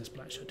order of business,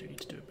 but actually I do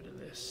need to do a bit of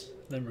this.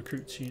 Then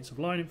recruit units of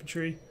line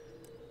infantry.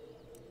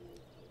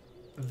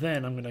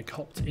 Then I'm going to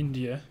cop to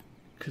India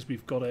because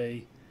we've got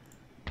a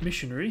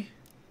missionary,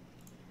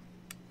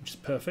 which is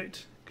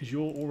perfect because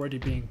you're already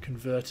being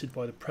converted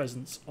by the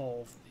presence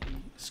of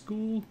the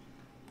school.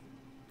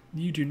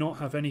 You do not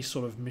have any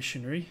sort of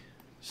missionary,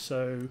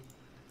 so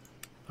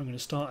I'm going to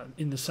start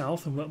in the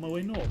south and work my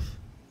way north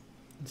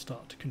and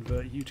start to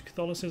convert you to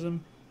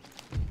Catholicism.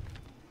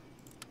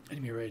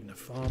 Enemy raid in the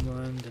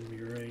farmland,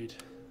 enemy raid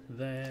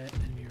there,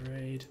 enemy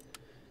raid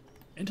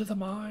into the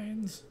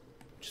mines,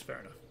 which is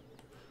fair enough.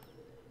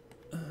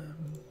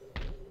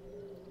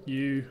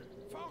 You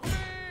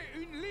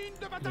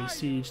lay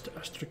siege to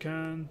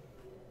Astrakhan,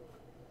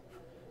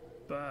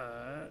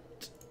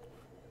 but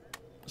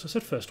So I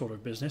said first order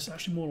of business,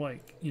 actually more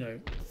like, you know,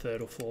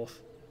 third or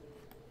fourth.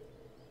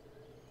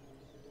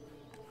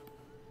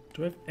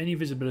 Do I have any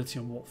visibility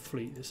on what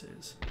fleet this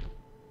is?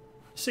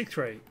 Sixth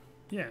rate.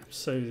 Yeah,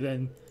 so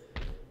then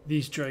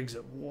these dregs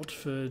at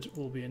Watford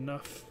will be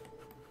enough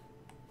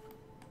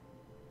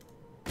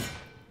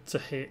to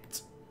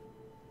hit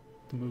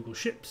the Mughal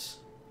ships.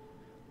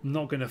 I'm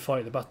not going to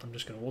fight the battle, I'm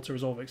just going to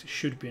auto-resolve it because it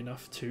should be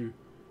enough to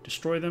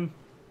destroy them.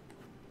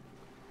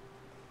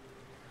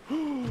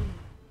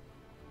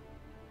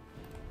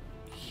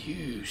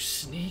 You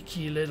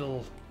sneaky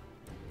little...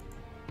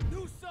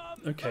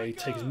 Okay,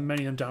 take as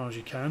many of them down as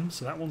you can.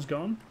 So that one's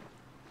gone.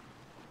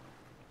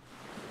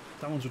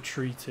 That one's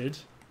retreated.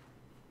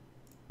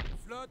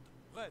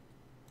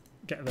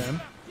 Get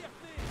them.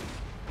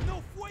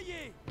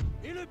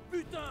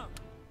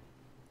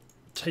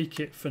 Take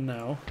it for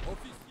now.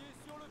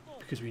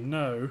 Because we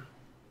know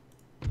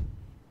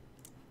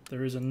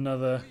there is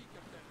another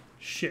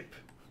ship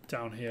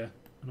down here.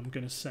 And I'm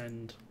going to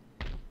send...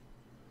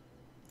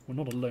 Well,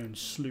 not a lone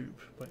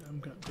sloop, but I'm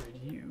going to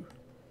upgrade you.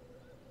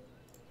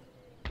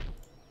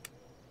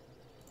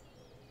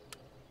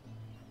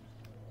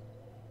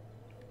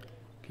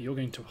 Okay, you're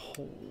going to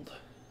hold.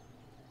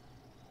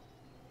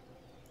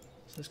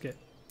 So let's get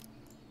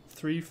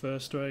 3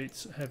 first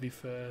rates, heavy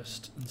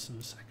first, and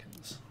some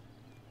seconds.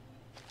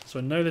 So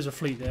I know there's a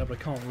fleet there, but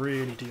I can't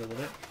really deal with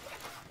it.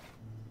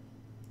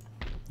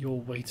 You're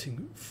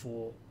waiting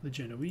for the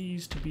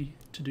Genoese to be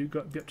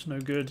up to no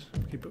good.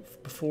 Okay,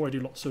 but before I do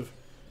lots of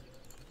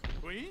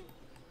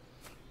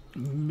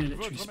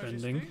military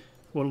spending,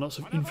 well, lots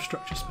of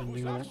infrastructure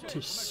spending, I want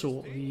to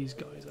sort these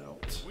guys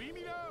out.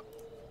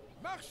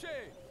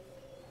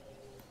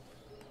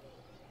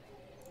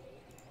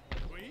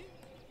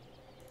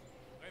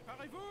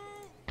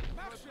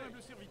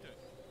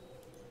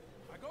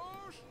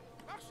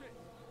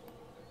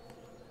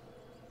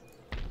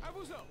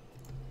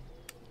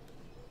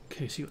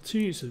 Okay, so you've got 2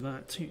 units of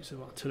that, 2 units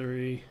of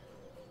artillery.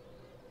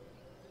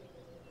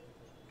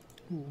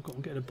 Ooh, go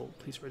on, get a bolt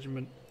police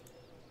regiment.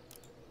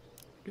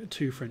 Get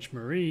 2 French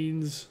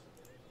Marines.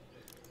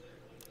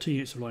 2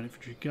 units of light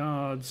infantry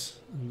guards.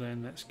 And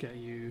then let's get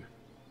you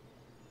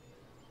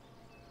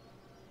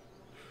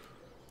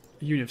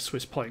a unit of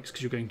Swiss pikes,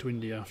 because you're going to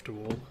India after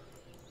all.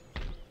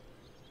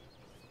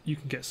 You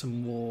can get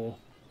some more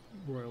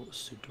Royal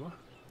Sudwa.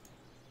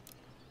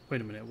 Wait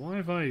a minute, why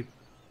have I...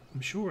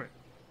 I'm sure it...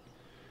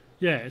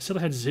 Yeah, it said I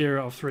had 0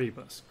 out of 3,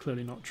 but that's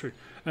clearly not true.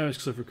 Oh, it's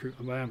because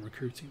I am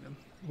recruiting them.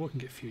 What can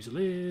get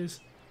Fusiliers?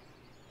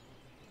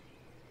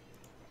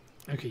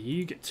 Okay,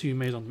 you get 2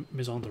 Maison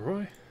de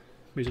Roi.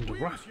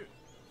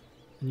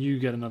 And you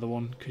get another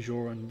one because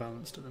you're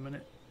unbalanced at the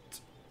minute.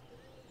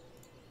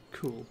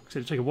 Cool. So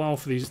it'll take a while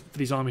for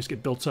these armies to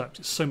get built up.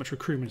 It's so much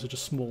recruitment in such a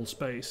small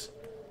space.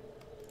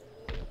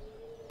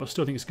 But I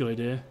still think it's a good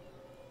idea.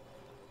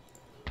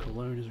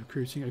 Cologne is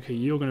recruiting. Okay,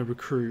 you're going to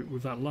recruit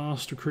with that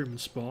last recruitment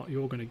spot.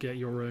 You're going to get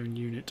your own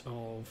unit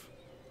of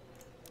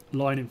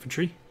line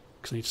infantry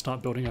because I need to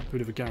start building up a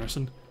bit of a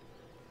garrison.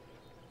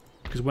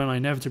 Because when I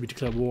inevitably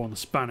declare war on the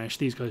Spanish,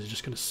 these guys are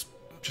just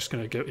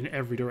going to go in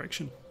every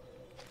direction.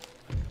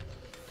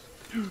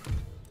 We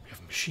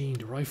have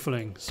machined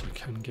rifling, so I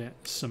can get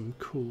some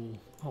cool.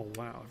 Oh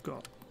wow, I've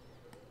got.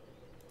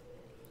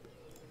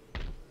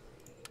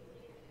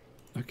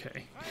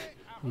 Okay,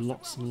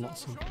 lots and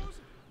lots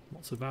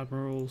of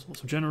admirals,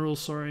 lots of generals.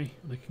 Sorry,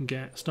 they can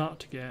start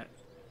to get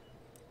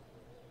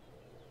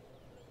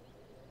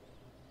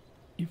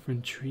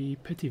infantry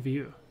petit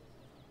vieux,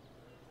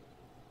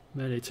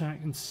 melee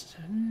attack, and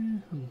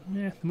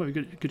yeah, they might be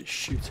good at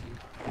shooting.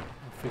 I'll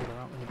figure that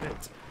out in a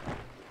bit.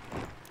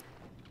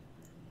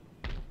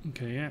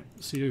 Okay, yeah.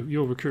 So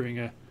you're recruiting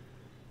a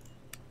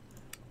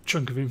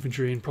chunk of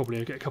infantry, and probably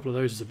I'll get a couple of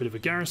those as a bit of a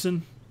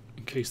garrison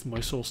in case the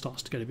Mysore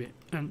starts to get a bit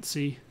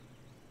antsy.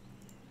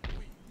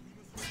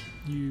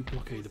 You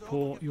blockade the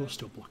port, you're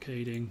still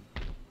blockading.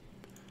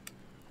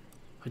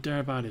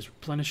 Hyderabad is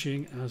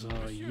replenishing, as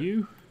are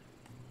you.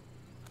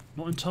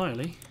 Not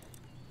entirely.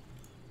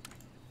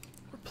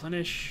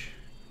 Replenish.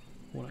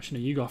 Well, actually,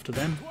 no, you go after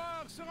them.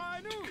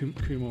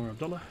 Kumar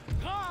Abdullah.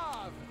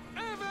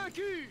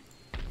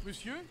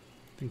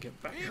 Then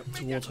get back up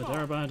towards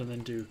Hyderabad and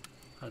then do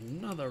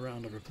another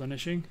round of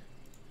replenishing.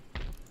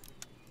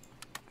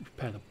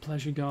 Repair the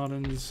pleasure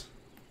gardens.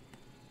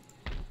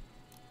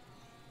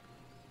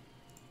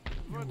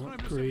 You're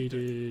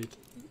upgraded.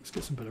 Let's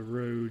get some better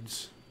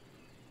roads.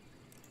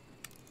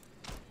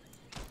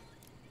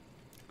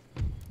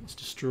 Let's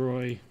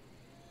destroy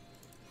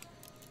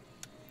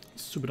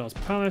Subadar's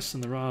Palace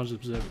and the Raj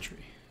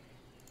Observatory.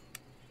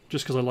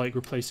 Just because I like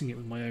replacing it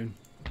with my own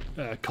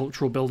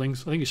cultural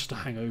buildings. I think it's just a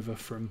hangover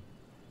from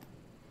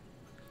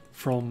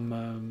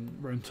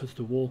Rome to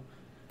the Wall.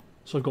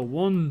 So I've got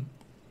one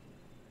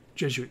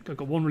Jesuit, I've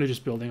got one religious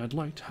building. I'd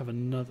like to have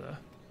another.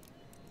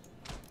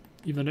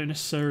 Even though I don't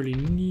necessarily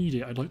need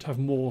it, I'd like to have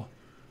more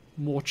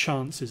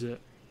chances at...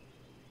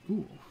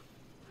 Ooh.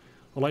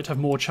 I'd like to have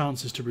more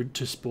chances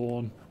to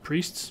spawn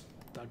priests.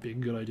 That'd be a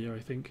good idea, I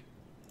think.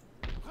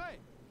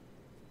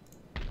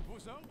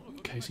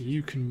 Okay, so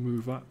you can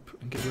move up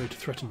and get ready to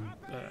threaten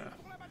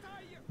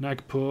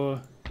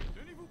Nagpur.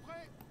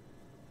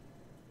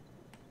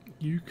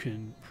 You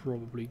can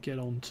probably get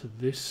onto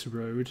this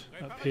road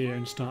up here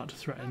and start to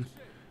threaten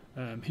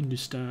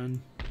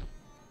Hindustan.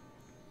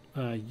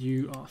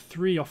 You are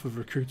 3 off of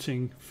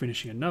recruiting,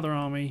 finishing another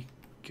army.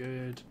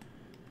 Good.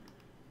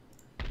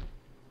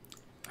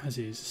 As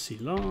is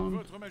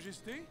Ceylon.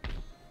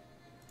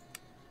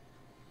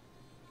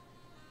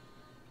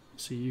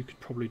 So you could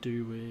probably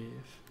do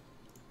with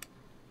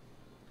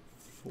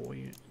 4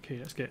 units. Okay,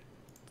 let's get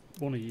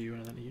 1 of you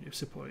and then a unit of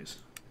sepoys.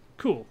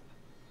 Cool.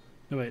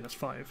 No wait, that's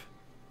 5.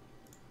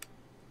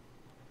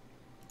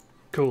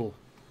 Cool.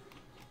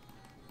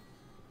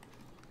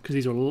 Because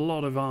these are a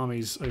lot of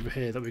armies over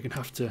here that we're going to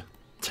have to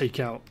take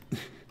out.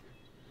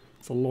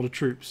 It's a lot of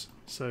troops.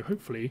 So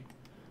hopefully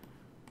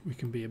we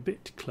can be a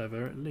bit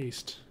clever at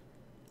least.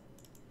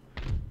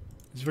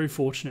 It's very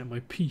fortunate my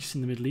peace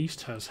in the Middle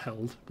East has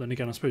held. But then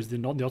again, I suppose the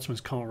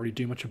Ottomans can't really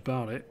do much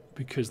about it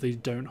because they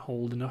don't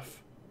hold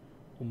enough.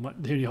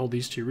 They only hold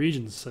these 2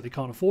 regions, so they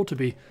can't afford to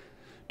be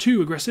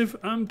too aggressive.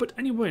 But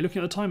anyway,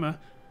 looking at the timer,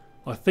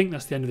 I think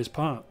that's the end of this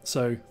part.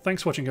 So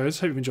thanks for watching,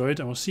 guys. Hope you've enjoyed,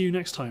 and I'll see you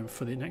next time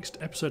for the next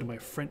episode of my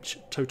French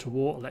Total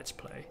War Let's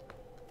Play.